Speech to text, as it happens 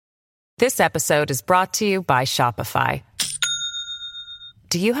This episode is brought to you by Shopify.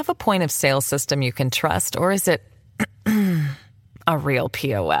 Do you have a point of sale system you can trust, or is it a real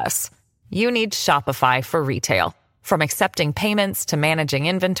POS? You need Shopify for retail. From accepting payments to managing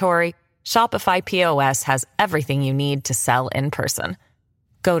inventory, Shopify POS has everything you need to sell in person.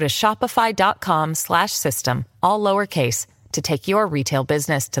 Go to shopify.com/system, all lowercase, to take your retail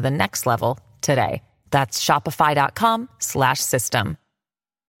business to the next level today. That's shopify.com/system.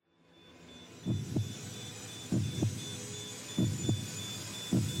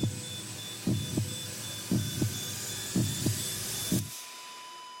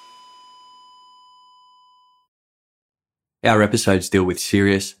 Our episodes deal with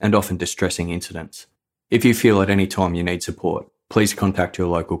serious and often distressing incidents. If you feel at any time you need support, please contact your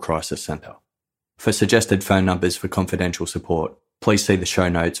local crisis centre. For suggested phone numbers for confidential support, please see the show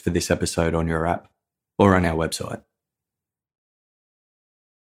notes for this episode on your app or on our website.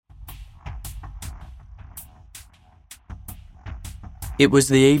 It was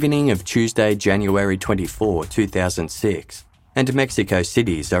the evening of Tuesday, January 24, 2006, and Mexico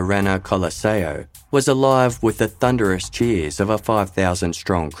City's Arena Coliseo was alive with the thunderous cheers of a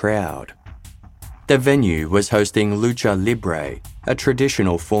 5,000-strong crowd. The venue was hosting Lucha Libre, a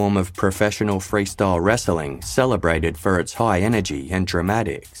traditional form of professional freestyle wrestling celebrated for its high energy and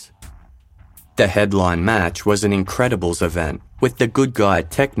dramatics. The headline match was an Incredibles event, with the good guy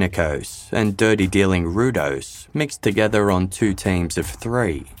Technicos and dirty dealing Rudos mixed together on two teams of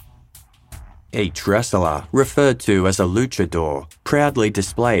three. Each wrestler, referred to as a luchador, proudly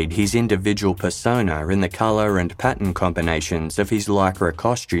displayed his individual persona in the colour and pattern combinations of his lycra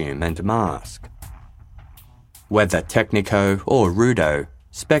costume and mask. Whether Technico or Rudo,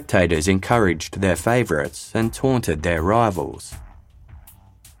 spectators encouraged their favourites and taunted their rivals.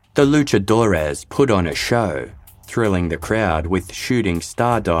 The luchadores put on a show, thrilling the crowd with shooting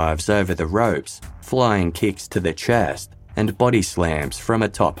star dives over the ropes, flying kicks to the chest, and body slams from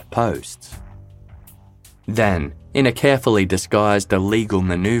atop posts. Then, in a carefully disguised illegal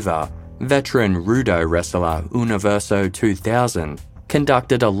manoeuvre, veteran Rudo wrestler Universo 2000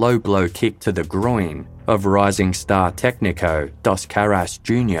 conducted a low blow kick to the groin of rising star Technico Dos Caras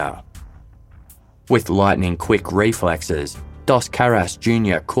Jr. With lightning-quick reflexes, Dos Caras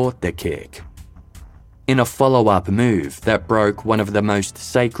Jr. caught the kick. In a follow-up move that broke one of the most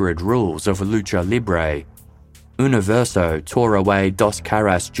sacred rules of Lucha Libre, Universo tore away Dos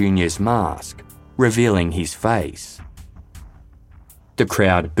Caras Jr.'s mask, revealing his face. The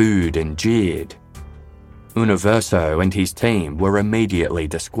crowd booed and jeered. Universo and his team were immediately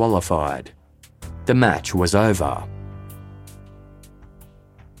disqualified. The match was over.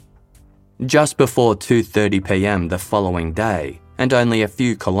 Just before 2:30 p.m. the following day, and only a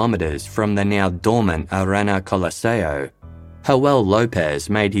few kilometres from the now dormant Arena Coliseo, Joel Lopez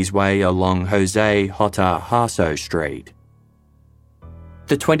made his way along Jose Jota Hasso Street.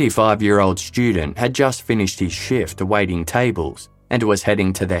 The 25-year-old student had just finished his shift waiting tables and was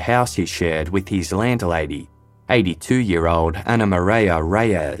heading to the house he shared with his landlady, 82-year-old Ana Maria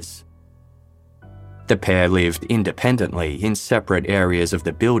Reyes. The pair lived independently in separate areas of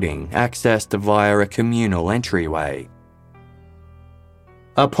the building accessed via a communal entryway.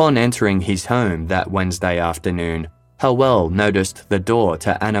 Upon entering his home that Wednesday afternoon, Joel noticed the door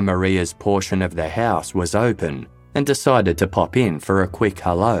to Ana Maria's portion of the house was open and decided to pop in for a quick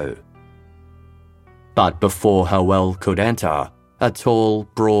hello. But before Joel could enter, a tall,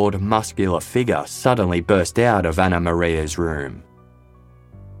 broad, muscular figure suddenly burst out of Ana Maria's room.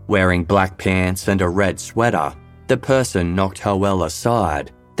 Wearing black pants and a red sweater, the person knocked Joel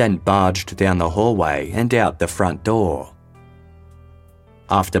aside, then barged down the hallway and out the front door.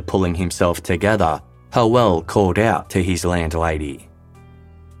 After pulling himself together, Joel called out to his landlady.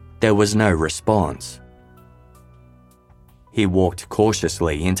 There was no response. He walked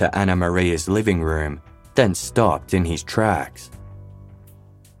cautiously into Ana Maria's living room, then stopped in his tracks.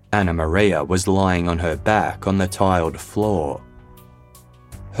 Ana Maria was lying on her back on the tiled floor.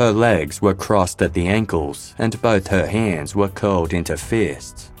 Her legs were crossed at the ankles and both her hands were curled into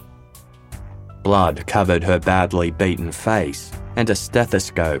fists. Blood covered her badly beaten face and a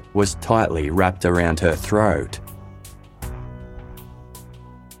stethoscope was tightly wrapped around her throat.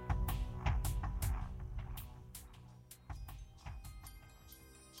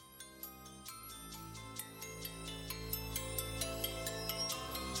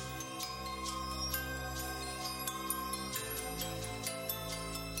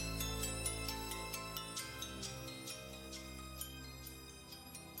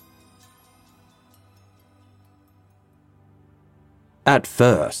 At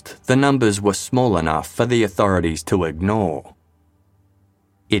first, the numbers were small enough for the authorities to ignore.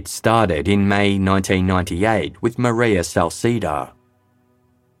 It started in May 1998 with Maria Salceda.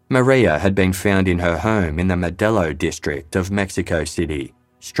 Maria had been found in her home in the Modelo district of Mexico City,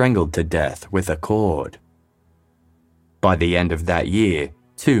 strangled to death with a cord. By the end of that year,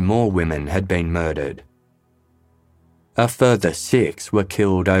 2 more women had been murdered. A further 6 were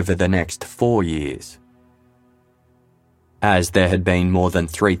killed over the next 4 years. As there had been more than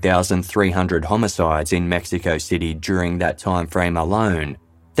 3,300 homicides in Mexico City during that time frame alone,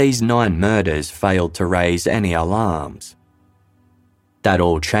 these 9 murders failed to raise any alarms. That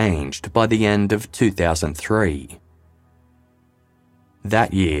all changed by the end of 2003.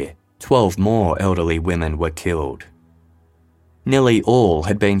 That year, 12 more elderly women were killed. Nearly all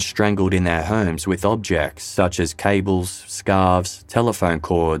had been strangled in their homes with objects such as cables, scarves, telephone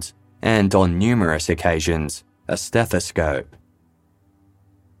cords, and on numerous occasions, a stethoscope.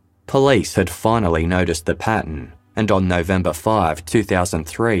 Police had finally noticed the pattern, and on November 5,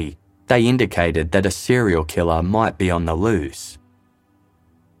 2003, they indicated that a serial killer might be on the loose.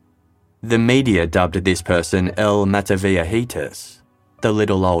 The media dubbed this person El Mataviejitas, the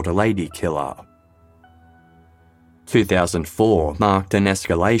little old lady killer. 2004 marked an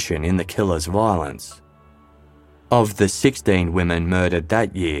escalation in the killer's violence. Of the 16 women murdered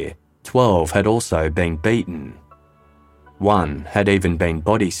that year, 12 had also been beaten. 1 had even been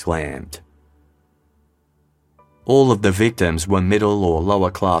body slammed. All of the victims were middle or lower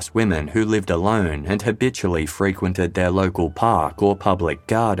class women who lived alone and habitually frequented their local park or public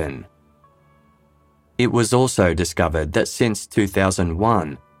garden. It was also discovered that since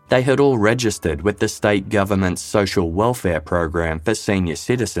 2001, they had all registered with the state government's social welfare program for senior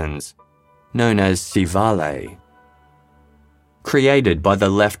citizens, known as SIVALE. Created by the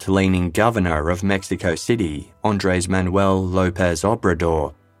left-leaning governor of Mexico City, Andrés Manuel López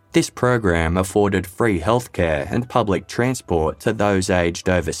Obrador, this program afforded free healthcare and public transport to those aged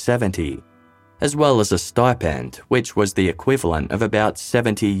over 70, as well as a stipend, which was the equivalent of about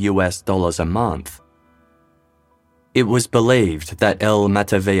 $70 a month. It was believed that El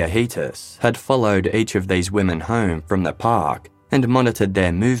Mataviejitas had followed each of these women home from the park and monitored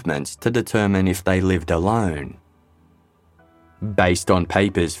their movements to determine if they lived alone. Based on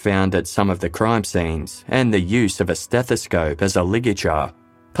papers found at some of the crime scenes and the use of a stethoscope as a ligature,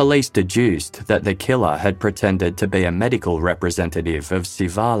 police deduced that the killer had pretended to be a medical representative of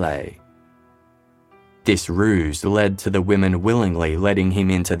SIVALE. This ruse led to the women willingly letting him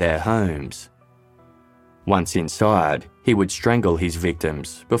into their homes. Once inside, he would strangle his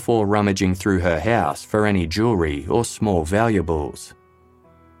victims before rummaging through her house for any jewelry or small valuables.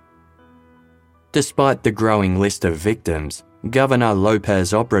 Despite the growing list of victims, Governor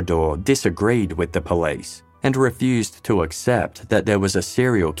López Obrador disagreed with the police and refused to accept that there was a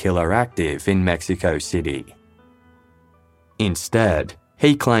serial killer active in Mexico City. Instead,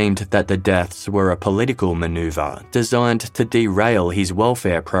 he claimed that the deaths were a political maneuver designed to derail his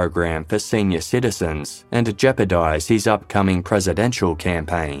welfare program for senior citizens and jeopardize his upcoming presidential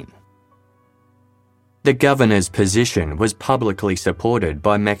campaign. The governor's position was publicly supported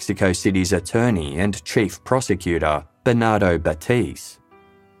by Mexico City's attorney and chief prosecutor, Bernardo Batiz.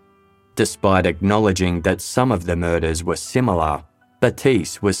 Despite acknowledging that some of the murders were similar,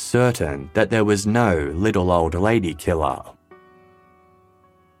 Batiz was certain that there was no little old lady killer.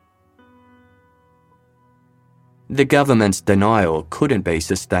 The government's denial couldn't be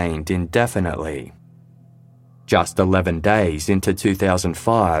sustained indefinitely. Just 11 days into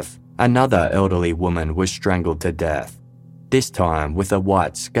 2005, another elderly woman was strangled to death, this time with a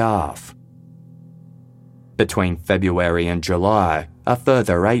white scarf. Between February and July, a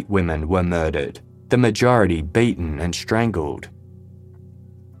further 8 women were murdered, the majority beaten and strangled.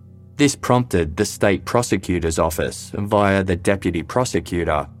 This prompted the state prosecutor's office, via the deputy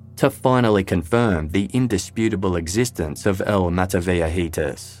prosecutor, to finally confirm the indisputable existence of El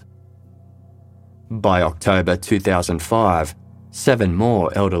Mataviejitas. By October 2005, 7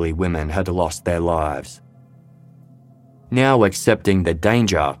 more elderly women had lost their lives. Now accepting the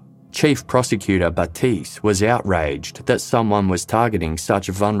danger, Chief Prosecutor Batiz was outraged that someone was targeting such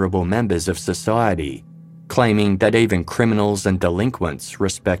vulnerable members of society, claiming that even criminals and delinquents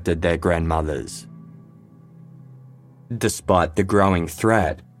respected their grandmothers. Despite the growing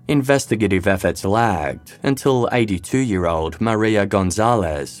threat, investigative efforts lagged until 82-year-old Maria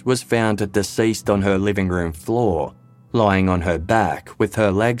Gonzalez was found deceased on her living room floor, lying on her back with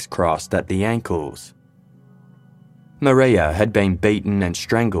her legs crossed at the ankles. Maria had been beaten and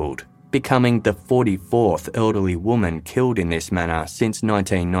strangled, becoming the 44th elderly woman killed in this manner since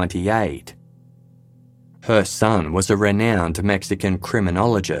 1998. Her son was a renowned Mexican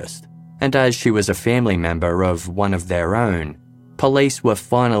criminologist, and as she was a family member of one of their own, police were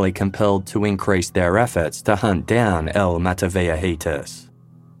finally compelled to increase their efforts to hunt down El Mataviejitas.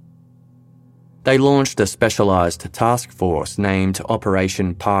 They launched a specialised task force named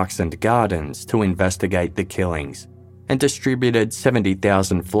Operation Parks and Gardens to investigate the killings and distributed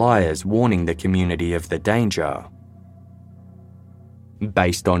 70,000 flyers warning the community of the danger.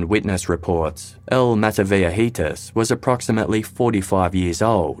 Based on witness reports, El Mataviejitas was approximately 45 years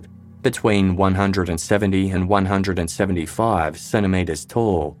old, between 170 and 175 centimetres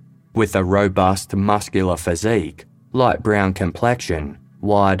tall, with a robust muscular physique, light brown complexion,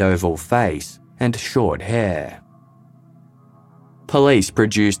 wide oval face, and short hair. Police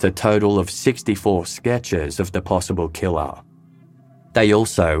produced a total of 64 sketches of the possible killer. They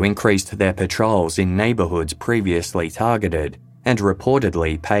also increased their patrols in neighbourhoods previously targeted and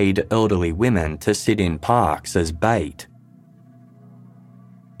reportedly paid elderly women to sit in parks as bait.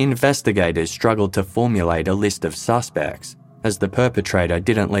 Investigators struggled to formulate a list of suspects, as the perpetrator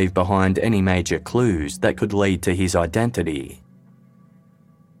didn't leave behind any major clues that could lead to his identity.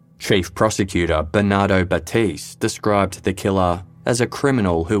 Chief Prosecutor Bernardo Batiste described the killer as a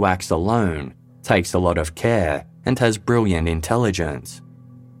criminal who acts alone, takes a lot of care, and has brilliant intelligence.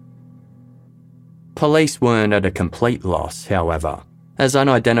 Police weren't at a complete loss, however, as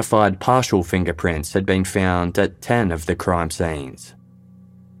unidentified partial fingerprints had been found at 10 of the crime scenes.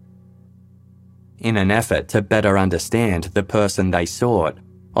 In an effort to better understand the person they sought,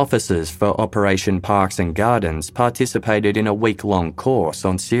 officers for Operation Parks and Gardens participated in a week-long course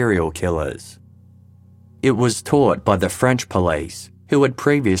on serial killers. It was taught by the French police, who had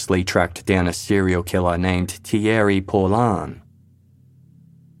previously tracked down a serial killer named Thierry Paulin.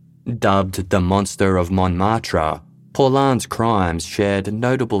 Dubbed the Monster of Montmartre, Paulin's crimes shared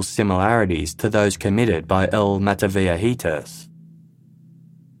notable similarities to those committed by El Mataviejitas.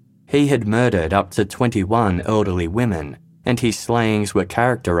 He had murdered up to 21 elderly women, and his slayings were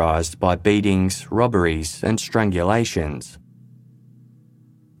characterised by beatings, robberies, and strangulations.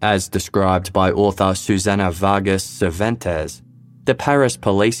 As described by author Susana Vargas Cervantes, the Paris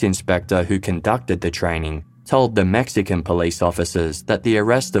police inspector who conducted the training told the Mexican police officers that the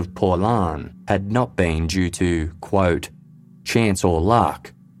arrest of Paulin had not been due to, quote, chance or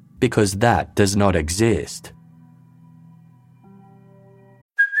luck, because that does not exist.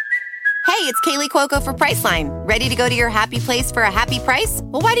 Hey, it's Kaylee Cuoco for Priceline. Ready to go to your happy place for a happy price?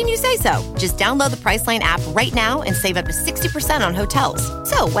 Well, why didn't you say so? Just download the Priceline app right now and save up to 60% on hotels.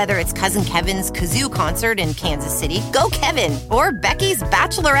 So whether it's Cousin Kevin's Kazoo Concert in Kansas City, go Kevin, or Becky's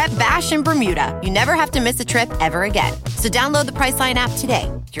Bachelorette Bash in Bermuda, you never have to miss a trip ever again. So download the Priceline app today.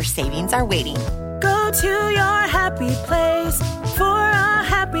 Your savings are waiting. Go to your happy place for a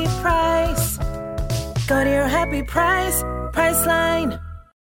happy price. Go to your happy price, Priceline.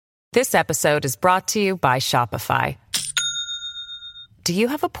 This episode is brought to you by Shopify. Do you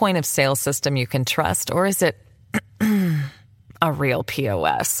have a point of sale system you can trust, or is it a real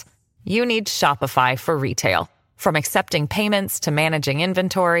POS? You need Shopify for retail. From accepting payments to managing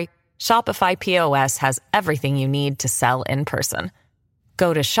inventory, Shopify POS has everything you need to sell in person.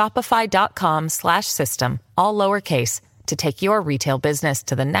 Go to shopify.com/system, all lowercase, to take your retail business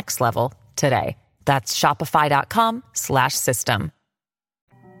to the next level today. That's shopify.com/system.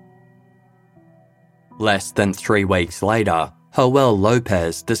 Less than 3 weeks later, Joel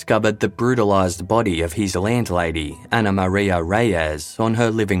Lopez discovered the brutalised body of his landlady, Ana Maria Reyes, on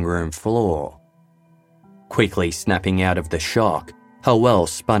her living room floor. Quickly snapping out of the shock, Joel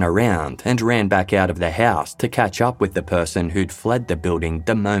spun around and ran back out of the house to catch up with the person who'd fled the building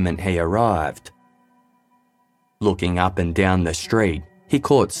the moment he arrived. Looking up and down the street, he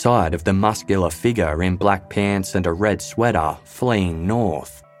caught sight of the muscular figure in black pants and a red sweater fleeing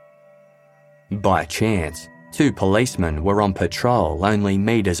north. By chance, 2 policemen were on patrol only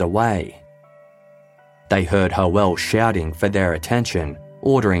meters away. They heard Joel shouting for their attention,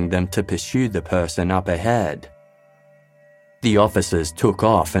 ordering them to pursue the person up ahead. The officers took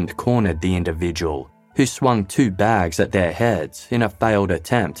off and cornered the individual, who swung 2 bags at their heads in a failed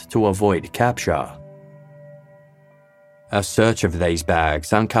attempt to avoid capture. A search of these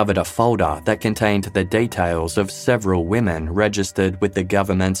bags uncovered a folder that contained the details of several women registered with the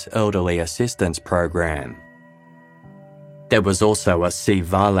government's Elderly Assistance Program. There was also a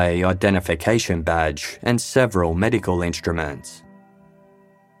C-Vale identification badge and several medical instruments.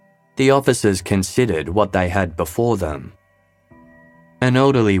 The officers considered what they had before them. An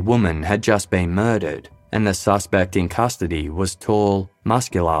elderly woman had just been murdered, and the suspect in custody was tall,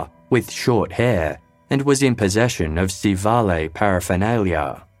 muscular, with short hair, and was in possession of C-Vale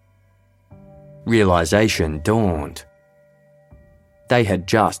paraphernalia. Realization dawned. They had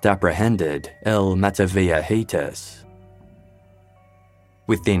just apprehended El Mataviejitas.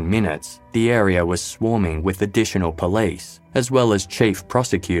 Within minutes, the area was swarming with additional police, as well as Chief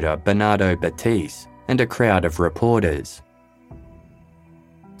Prosecutor Bernardo Batiste and a crowd of reporters.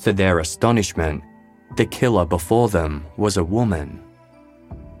 To their astonishment, the killer before them was a woman.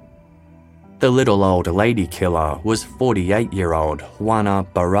 The little old lady killer was 48-year-old Juana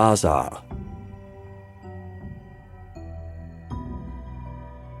Barraza.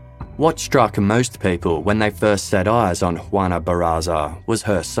 What struck most people when they first set eyes on Juana Barraza was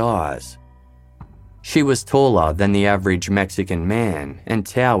her size. She was taller than the average Mexican man and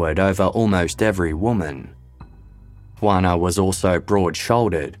towered over almost every woman. Juana was also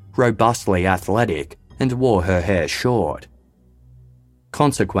broad-shouldered, robustly athletic, and wore her hair short.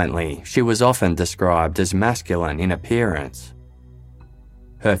 Consequently, she was often described as masculine in appearance.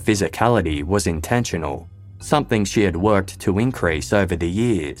 Her physicality was intentional, something she had worked to increase over the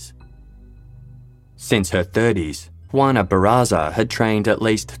years. Since her 30s, Juana Barraza had trained at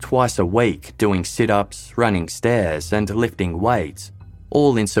least twice a week doing sit-ups, running stairs, and lifting weights,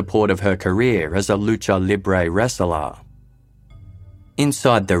 all in support of her career as a lucha libre wrestler.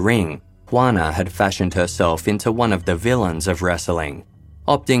 Inside the ring, Juana had fashioned herself into one of the villains of wrestling,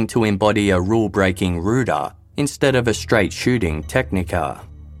 opting to embody a rule-breaking ruda instead of a straight-shooting technica.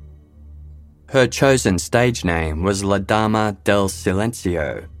 Her chosen stage name was La Dama del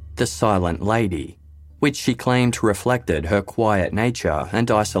Silencio, the Silent Lady, which she claimed reflected her quiet nature and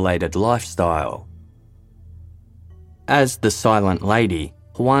isolated lifestyle. As the Silent Lady,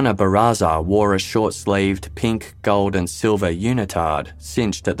 Juana Barraza wore a short-sleeved pink, gold and silver unitard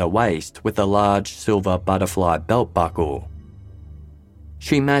cinched at the waist with a large silver butterfly belt buckle.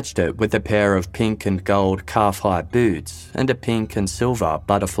 She matched it with a pair of pink and gold calf-high boots and a pink and silver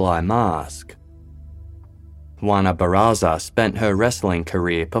butterfly mask. Juana Barraza spent her wrestling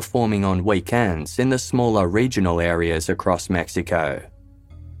career performing on weekends in the smaller regional areas across Mexico.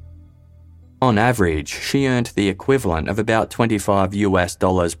 On average, she earned the equivalent of about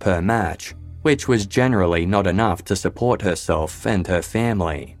 $25 per match, which was generally not enough to support herself and her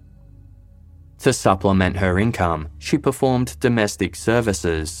family. To supplement her income, she performed domestic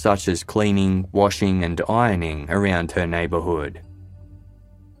services such as cleaning, washing, and ironing around her neighborhood.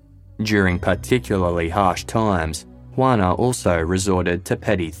 During particularly harsh times, Juana also resorted to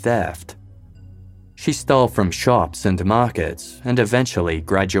petty theft. She stole from shops and markets and eventually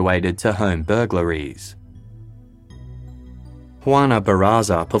graduated to home burglaries. Juana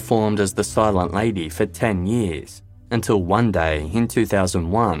Barraza performed as the Silent Lady for 10 years, until one day in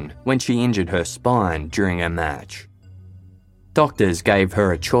 2001 when she injured her spine during a match. Doctors gave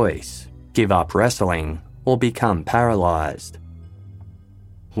her a choice: give up wrestling or become paralyzed.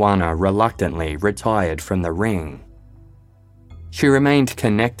 Juana reluctantly retired from the ring. She remained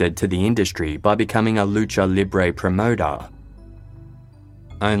connected to the industry by becoming a lucha libre promoter.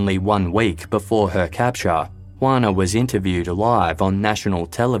 Only 1 week before her capture, Juana was interviewed live on national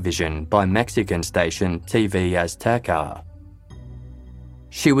television by Mexican station TV Azteca.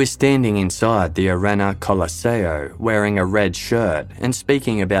 She was standing inside the Arena Coliseo wearing a red shirt and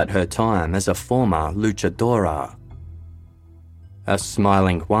speaking about her time as a former luchadora. A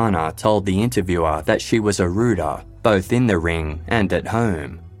smiling Juana told the interviewer that she was a ruda, both in the ring and at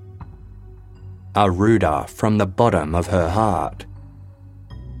home. A ruda from the bottom of her heart.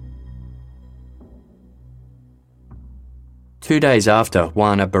 2 days after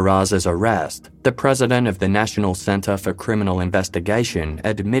Juana Barraza's arrest, the president of the National Center for Criminal Investigation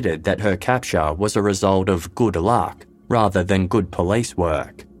admitted that her capture was a result of good luck rather than good police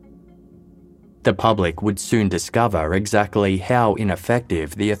work. The public would soon discover exactly how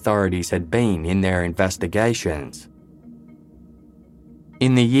ineffective the authorities had been in their investigations.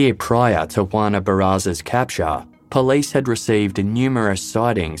 In the year prior to Juana Barraza's capture, police had received numerous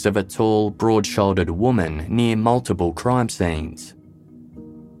sightings of a tall, broad-shouldered woman near multiple crime scenes.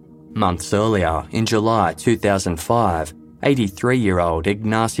 Months earlier, in July 2005, 83-year-old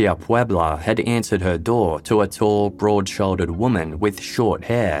Ignacia Puebla had answered her door to a tall, broad-shouldered woman with short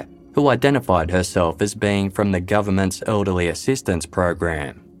hair who identified herself as being from the government's elderly assistance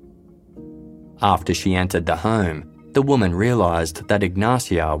program. After she entered the home, the woman realised that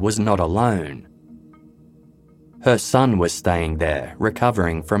Ignacia was not alone. Her son was staying there,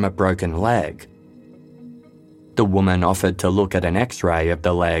 recovering from a broken leg. The woman offered to look at an X-ray of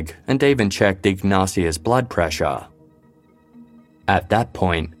the leg and even checked Ignacia's blood pressure. At that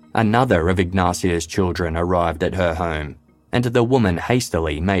point, another of Ignacia's children arrived at her home, and the woman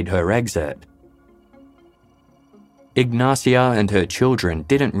hastily made her exit. Ignacia and her children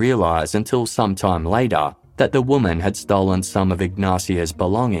didn't realise until some time later that the woman had stolen some of Ignacia's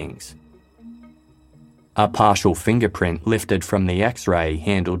belongings. A partial fingerprint lifted from the X-ray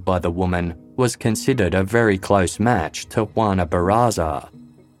handled by the woman was considered a very close match to Juana Barraza.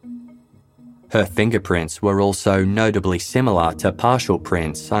 Her fingerprints were also notably similar to partial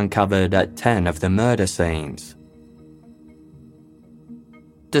prints uncovered at 10 of the murder scenes.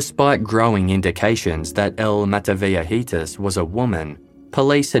 Despite growing indications that El Mataviajitas was a woman,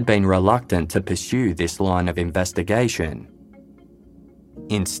 police had been reluctant to pursue this line of investigation.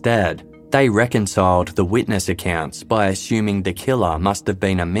 Instead, they reconciled the witness accounts by assuming the killer must have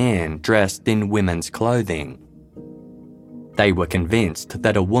been a man dressed in women's clothing. They were convinced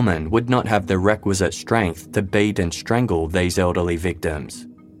that a woman would not have the requisite strength to beat and strangle these elderly victims.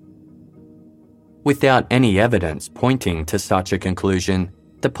 Without any evidence pointing to such a conclusion,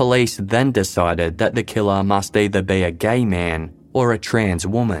 the police then decided that the killer must either be a gay man or a trans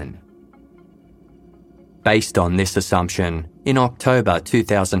woman. Based on this assumption, in October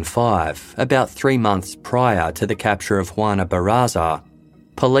 2005, about 3 months prior to the capture of Juana Barraza,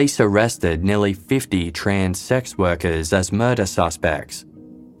 police arrested nearly 50 trans sex workers as murder suspects,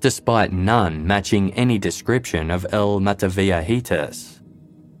 despite none matching any description of El Mataviajitas.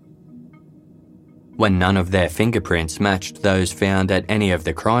 When none of their fingerprints matched those found at any of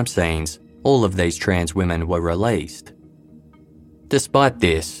the crime scenes, all of these trans women were released. Despite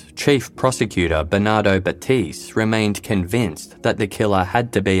this, Chief Prosecutor Bernardo Batiste remained convinced that the killer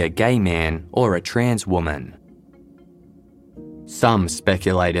had to be a gay man or a trans woman. Some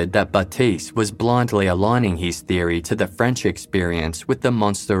speculated that Batiste was blindly aligning his theory to the French experience with the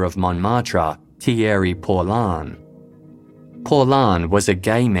monster of Montmartre, Thierry Paulin. Paulin was a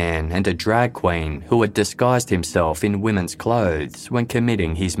gay man and a drag queen who had disguised himself in women's clothes when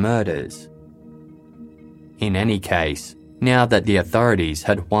committing his murders. In any case, now that the authorities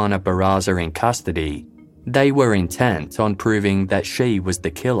had Juana Barraza in custody, they were intent on proving that she was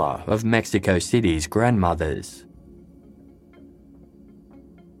the killer of Mexico City's grandmothers.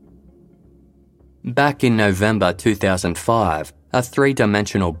 Back in November 2005, a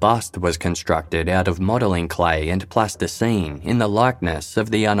three-dimensional bust was constructed out of modelling clay and plasticine in the likeness of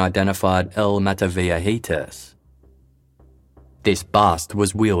the unidentified El Mataviajitas. This bust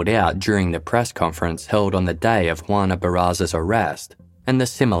was wheeled out during the press conference held on the day of Juana Barraza's arrest, and the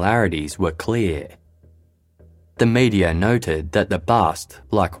similarities were clear. The media noted that the bust,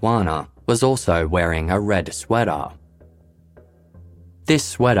 like Juana, was also wearing a red sweater. This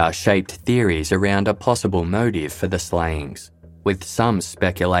sweater shaped theories around a possible motive for the slayings, with some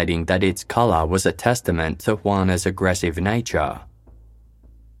speculating that its colour was a testament to Juana's aggressive nature.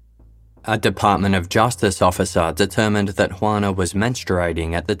 A Department of Justice officer determined that Juana was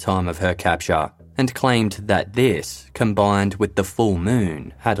menstruating at the time of her capture and claimed that this, combined with the full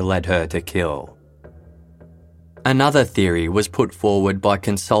moon, had led her to kill. Another theory was put forward by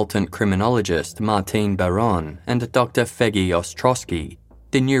consultant criminologist Martine Baron and Dr. Fegi Ostrowski,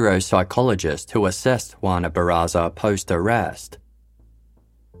 the neuropsychologist who assessed Juana Barraza post-arrest.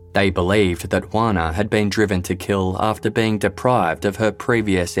 They believed that Juana had been driven to kill after being deprived of her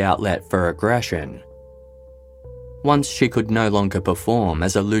previous outlet for aggression. Once she could no longer perform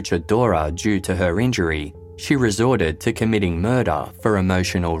as a luchadora due to her injury, she resorted to committing murder for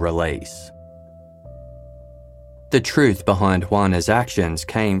emotional release. The truth behind Juana's actions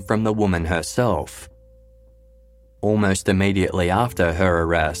came from the woman herself. Almost immediately after her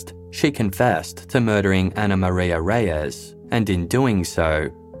arrest, she confessed to murdering Ana Maria Reyes, and in doing so,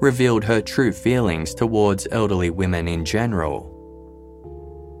 revealed her true feelings towards elderly women in general.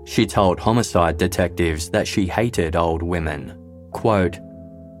 She told homicide detectives that she hated old women. Quote,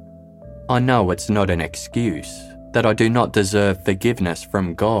 "I know it's not an excuse, that I do not deserve forgiveness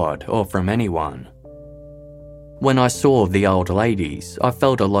from God or from anyone. When I saw the old ladies, I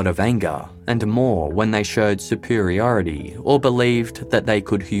felt a lot of anger, and more when they showed superiority or believed that they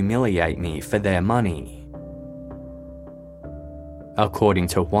could humiliate me for their money." According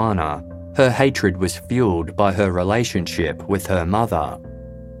to Juana, her hatred was fueled by her relationship with her mother.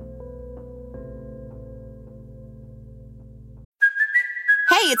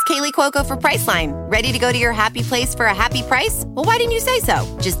 Hey, it's Kaylee Cuoco for Priceline. Ready to go to your happy place for a happy price? Well, why didn't you say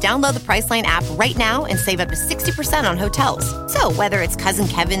so? Just download the Priceline app right now and save up to 60% on hotels. So whether it's Cousin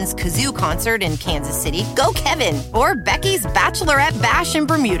Kevin's Kazoo Concert in Kansas City, go Kevin, or Becky's Bachelorette Bash in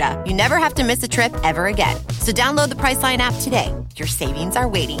Bermuda, you never have to miss a trip ever again. So download the Priceline app today. Your savings are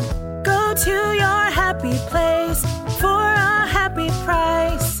waiting. Go to your happy place for a happy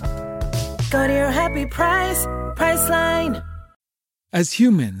price. Go to your happy price, Priceline. As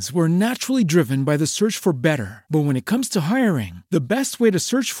humans, we're naturally driven by the search for better. But when it comes to hiring, the best way to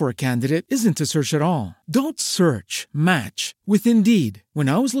search for a candidate isn't to search at all. Don't search, match with Indeed. When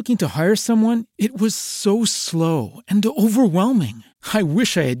I was looking to hire someone, it was so slow and overwhelming. I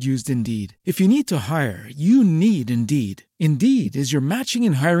wish I had used Indeed. If you need to hire, you need Indeed. Indeed is your matching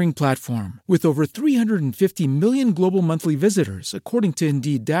and hiring platform with over 350 million global monthly visitors, according to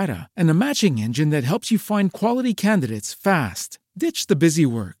Indeed data, and a matching engine that helps you find quality candidates fast. Ditch the busy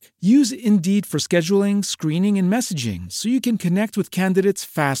work. Use Indeed for scheduling, screening, and messaging so you can connect with candidates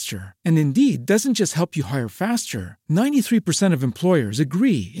faster. And Indeed doesn't just help you hire faster. 93% of employers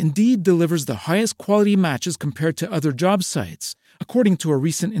agree Indeed delivers the highest quality matches compared to other job sites, according to a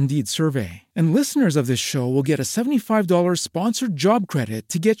recent Indeed survey. And listeners of this show will get a $75 sponsored job credit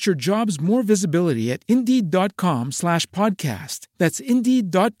to get your jobs more visibility at Indeed.com/podcast. That's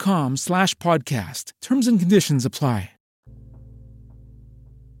Indeed.com/podcast. Terms and conditions apply.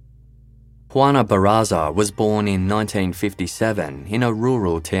 Juana Barraza was born in 1957 in a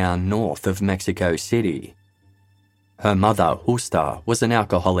rural town north of Mexico City. Her mother, Justa, was an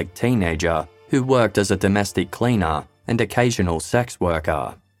alcoholic teenager who worked as a domestic cleaner and occasional sex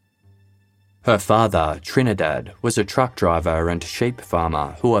worker. Her father, Trinidad, was a truck driver and sheep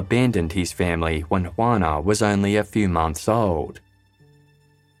farmer who abandoned his family when Juana was only a few months old.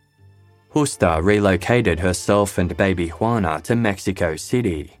 Justa relocated herself and baby Juana to Mexico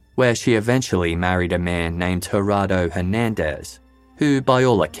City, where she eventually married a man named Gerardo Hernandez, who by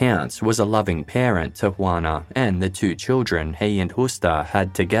all accounts was a loving parent to Juana and the two children he and Justa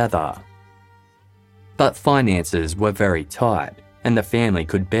had together. But finances were very tight, and the family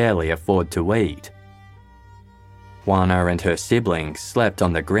could barely afford to eat. Juana and her siblings slept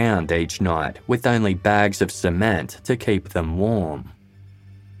on the ground each night with only bags of cement to keep them warm.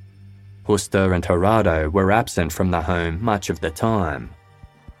 Justa and Gerardo were absent from the home much of the time.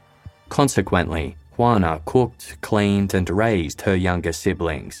 Consequently, Juana cooked, cleaned, and raised her younger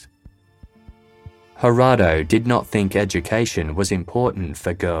siblings. Gerardo did not think education was important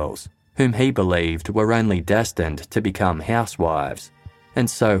for girls, whom he believed were only destined to become housewives, and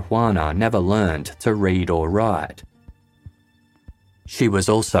so Juana never learned to read or write. She was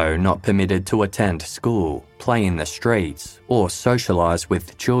also not permitted to attend school, play in the streets, or socialize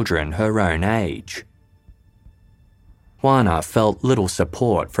with children her own age. Juana felt little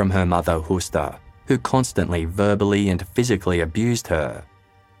support from her mother Justa, who constantly verbally and physically abused her.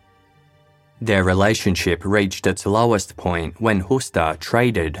 Their relationship reached its lowest point when Justa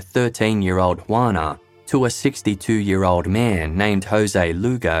traded 13-year-old Juana to a 62-year-old man named Jose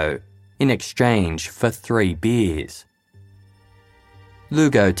Lugo in exchange for 3 beers.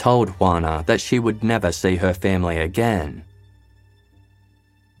 Lugo told Juana that she would never see her family again.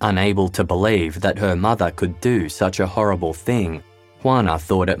 Unable to believe that her mother could do such a horrible thing, Juana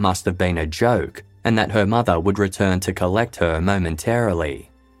thought it must have been a joke and that her mother would return to collect her momentarily.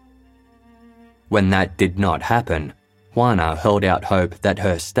 When that did not happen, Juana held out hope that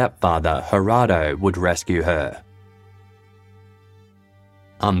her stepfather, Gerardo, would rescue her.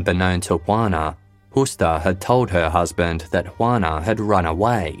 Unbeknown to Juana, Justa had told her husband that Juana had run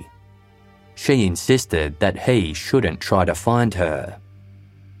away. She insisted that he shouldn't try to find her.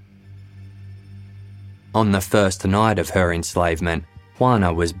 On the first night of her enslavement,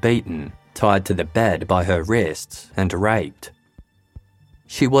 Juana was beaten, tied to the bed by her wrists, and raped.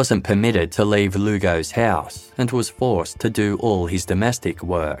 She wasn't permitted to leave Lugo's house and was forced to do all his domestic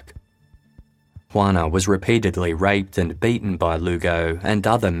work. Juana was repeatedly raped and beaten by Lugo and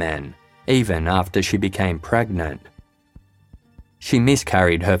other men, even after she became pregnant. She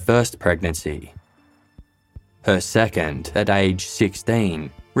miscarried her first pregnancy. Her second, at age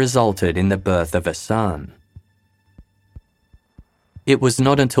 16, resulted in the birth of a son. It was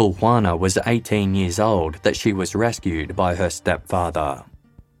not until Juana was 18 years old that she was rescued by her stepfather.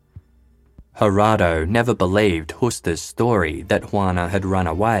 Gerardo never believed Justa's story that Juana had run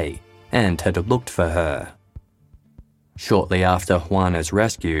away and had looked for her. Shortly after Juana's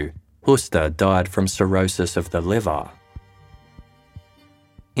rescue, Justa died from cirrhosis of the liver.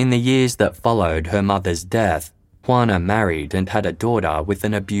 In the years that followed her mother's death, Juana married and had a daughter with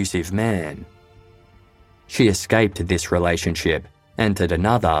an abusive man. She escaped this relationship, entered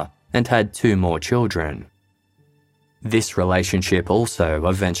another, and had 2 more children. This relationship also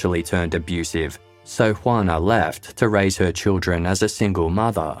eventually turned abusive, so Juana left to raise her children as a single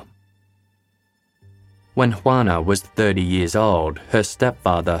mother. When Juana was 30 years old, her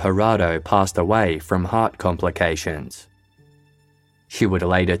stepfather Gerardo passed away from heart complications. She would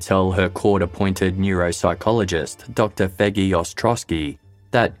later tell her court-appointed neuropsychologist, Dr. Fegi Ostrowski,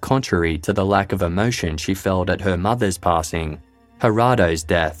 that contrary to the lack of emotion she felt at her mother's passing, Gerardo's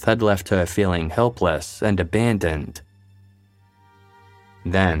death had left her feeling helpless and abandoned.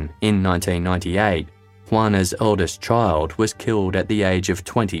 Then, in 1998, Juana's eldest child was killed at the age of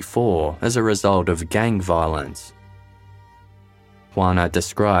 24 as a result of gang violence. Juana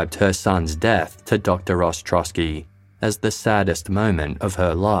described her son's death to Dr. Ostrowski as the saddest moment of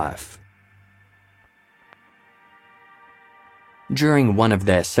her life. During one of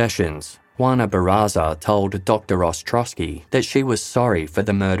their sessions, Juana Barraza told Dr. Ostrowski that she was sorry for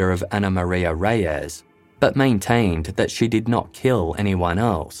the murder of Ana Maria Reyes, but maintained that she did not kill anyone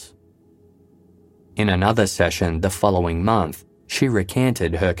else. In another session the following month, she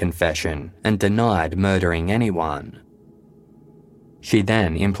recanted her confession and denied murdering anyone. She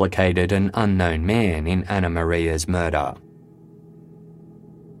then implicated an unknown man in Ana Maria's murder.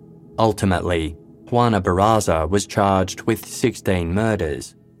 Ultimately, Juana Barraza was charged with 16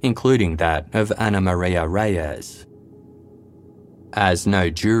 murders, including that of Ana Maria Reyes. As no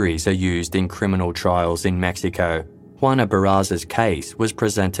juries are used in criminal trials in Mexico, Juana Barraza's case was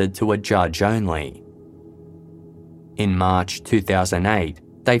presented to a judge only. In March 2008,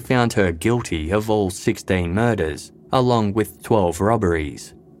 they found her guilty of all 16 murders, along with 12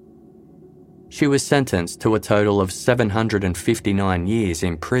 robberies. She was sentenced to a total of 759 years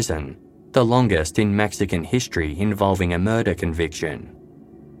in prison, the longest in Mexican history involving a murder conviction.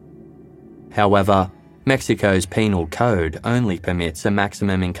 However, Mexico's penal code only permits a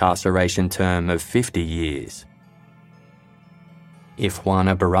maximum incarceration term of 50 years. If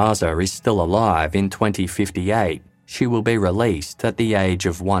Juana Barraza is still alive in 2058, she will be released at the age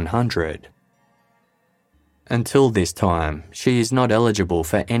of 100. Until this time, she is not eligible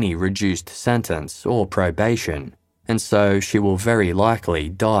for any reduced sentence or probation, and so she will very likely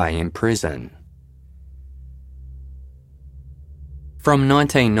die in prison. From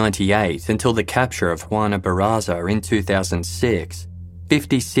 1998 until the capture of Juana Barraza in 2006,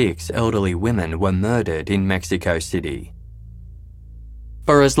 56 elderly women were murdered in Mexico City.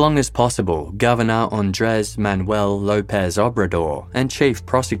 For as long as possible, Governor Andrés Manuel López Obrador and Chief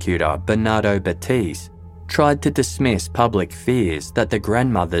Prosecutor Bernardo Batiz tried to dismiss public fears that the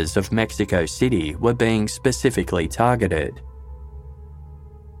grandmothers of Mexico City were being specifically targeted.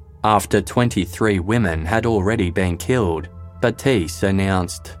 After 23 women had already been killed, Batiz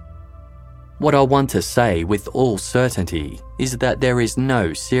announced, "What I want to say with all certainty is that there is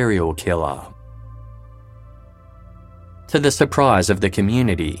no serial killer." To the surprise of the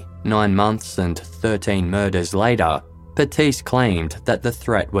community, 9 months and 13 murders later, Batiz claimed that the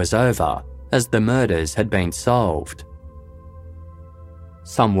threat was over, as the murders had been solved.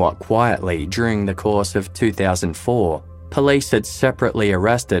 Somewhat quietly during the course of 2004, police had separately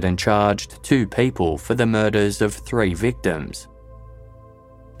arrested and charged 2 people for the murders of 3 victims.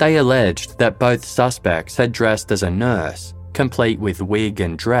 They alleged that both suspects had dressed as a nurse, complete with wig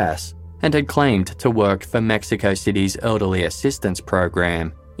and dress, and had claimed to work for Mexico City's Elderly Assistance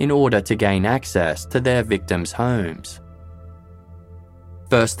Program in order to gain access to their victims' homes.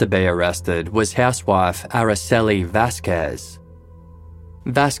 First to be arrested was housewife Araceli Vasquez.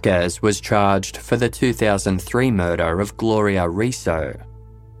 Vasquez was charged for the 2003 murder of Gloria Rizzo.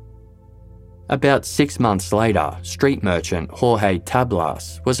 About 6 months later, street merchant Jorge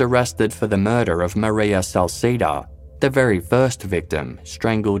Tablas was arrested for the murder of Maria Salceda, the very first victim,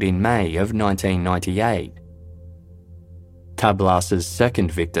 strangled in May of 1998. Tablas's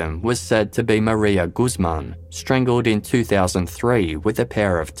second victim was said to be Maria Guzman, strangled in 2003 with a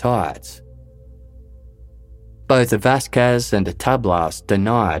pair of tights. Both Vasquez and Tablas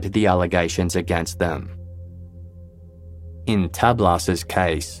denied the allegations against them. In Tablas's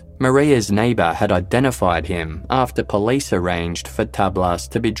case, Maria's neighbour had identified him after police arranged for Tablas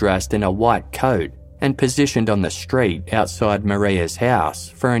to be dressed in a white coat and positioned on the street outside Maria's house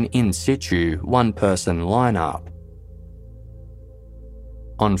for an in-situ one-person lineup.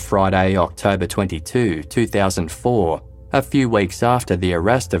 On Friday, October 22, 2004, a few weeks after the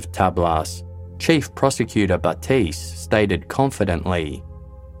arrest of Tablas, Chief Prosecutor Batiz stated confidently,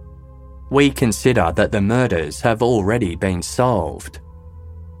 "We consider that the murders have already been solved."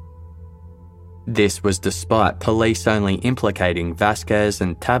 This was despite police only implicating Vasquez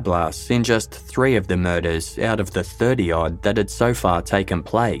and Tablas in just 3 of the murders out of the 30-odd that had so far taken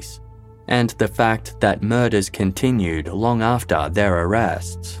place, and the fact that murders continued long after their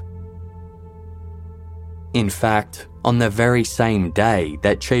arrests. In fact, on the very same day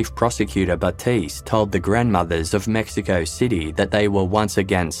that Chief Prosecutor Batiz told the grandmothers of Mexico City that they were once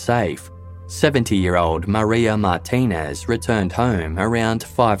again safe, 70-year-old Maria Martinez returned home around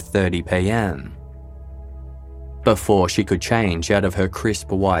 5:30 p.m. Before she could change out of her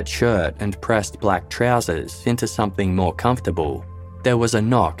crisp white shirt and pressed black trousers into something more comfortable, there was a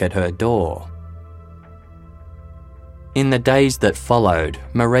knock at her door. In the days that followed,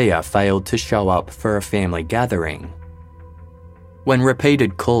 Maria failed to show up for a family gathering. When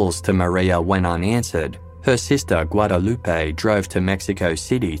repeated calls to Maria went unanswered, her sister Guadalupe drove to Mexico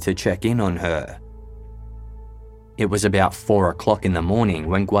City to check in on her. It was about 4 o'clock in the morning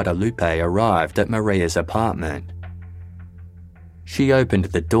when Guadalupe arrived at Maria's apartment. She opened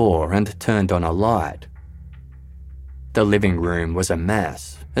the door and turned on a light. The living room was a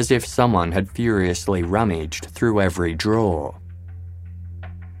mess, as if someone had furiously rummaged through every drawer.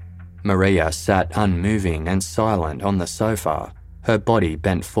 Maria sat unmoving and silent on the sofa, her body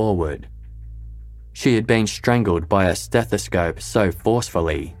bent forward. She had been strangled by a stethoscope so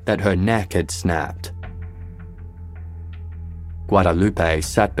forcefully that her neck had snapped. Guadalupe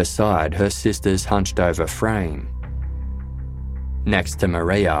sat beside her sister's hunched-over frame. Next to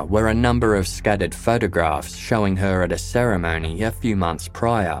Maria were a number of scattered photographs showing her at a ceremony a few months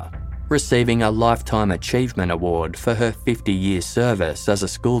prior, receiving a Lifetime Achievement Award for her 50-year service as a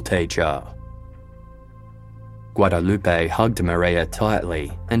schoolteacher. Guadalupe hugged Maria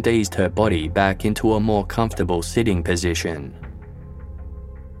tightly and eased her body back into a more comfortable sitting position.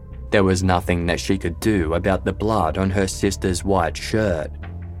 There was nothing that she could do about the blood on her sister's white shirt,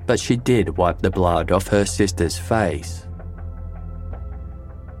 but she did wipe the blood off her sister's face.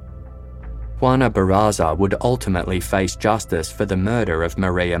 Juana Barraza would ultimately face justice for the murder of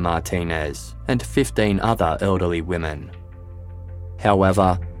Maria Martinez and 15 other elderly women.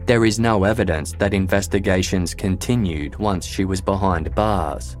 However, there is no evidence that investigations continued once she was behind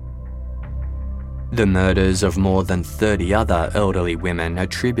bars. The murders of more than 30 other elderly women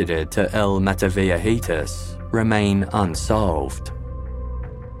attributed to El Mataviajitas remain unsolved.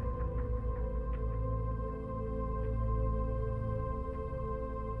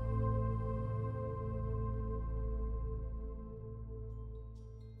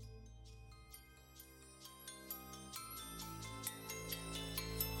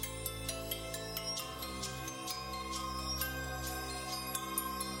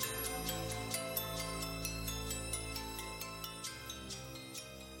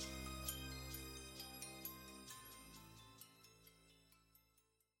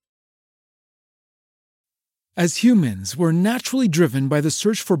 As humans, we're naturally driven by the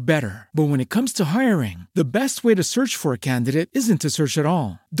search for better. But when it comes to hiring, the best way to search for a candidate isn't to search at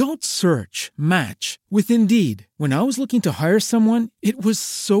all. Don't search, match with Indeed. When I was looking to hire someone, it was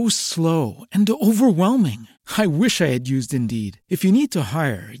so slow and overwhelming. I wish I had used Indeed. If you need to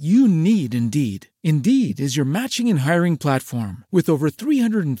hire, you need Indeed. Indeed is your matching and hiring platform with over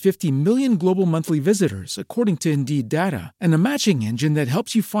 350 million global monthly visitors, according to Indeed data, and a matching engine that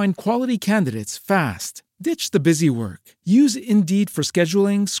helps you find quality candidates fast. Ditch the busy work. Use Indeed for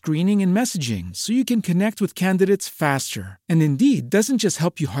scheduling, screening, and messaging so you can connect with candidates faster. And Indeed doesn't just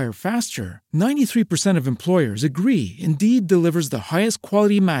help you hire faster. 93% of employers agree Indeed delivers the highest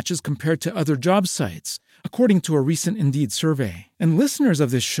quality matches compared to other job sites, according to a recent Indeed survey. And listeners of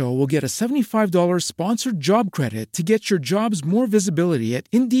this show will get a $75 sponsored job credit to get your jobs more visibility at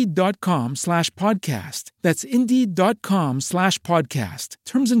Indeed.com/podcast. That's Indeed.com/podcast.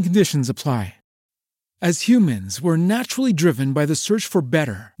 Terms and conditions apply. As humans, we're naturally driven by the search for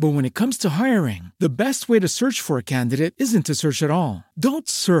better. But when it comes to hiring, the best way to search for a candidate isn't to search at all. Don't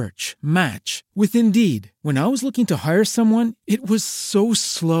search, match with Indeed. When I was looking to hire someone, it was so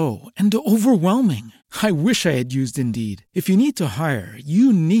slow and overwhelming. I wish I had used Indeed. If you need to hire,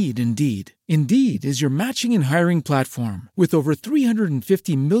 you need Indeed. Indeed is your matching and hiring platform with over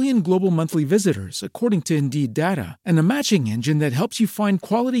 350 million global monthly visitors, according to Indeed data, and a matching engine that helps you find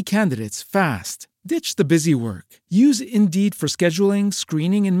quality candidates fast. Ditch the busy work. Use Indeed for scheduling,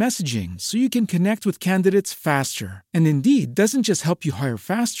 screening, and messaging so you can connect with candidates faster. And Indeed doesn't just help you hire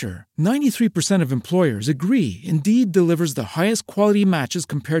faster. 93% of employers agree Indeed delivers the highest quality matches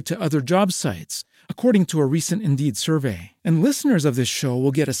compared to other job sites, according to a recent Indeed survey. And listeners of this show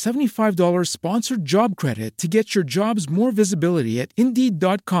will get a $75 sponsored job credit to get your jobs more visibility at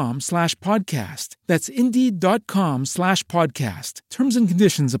Indeed.com/podcast. That's Indeed.com/podcast. Terms and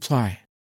conditions apply.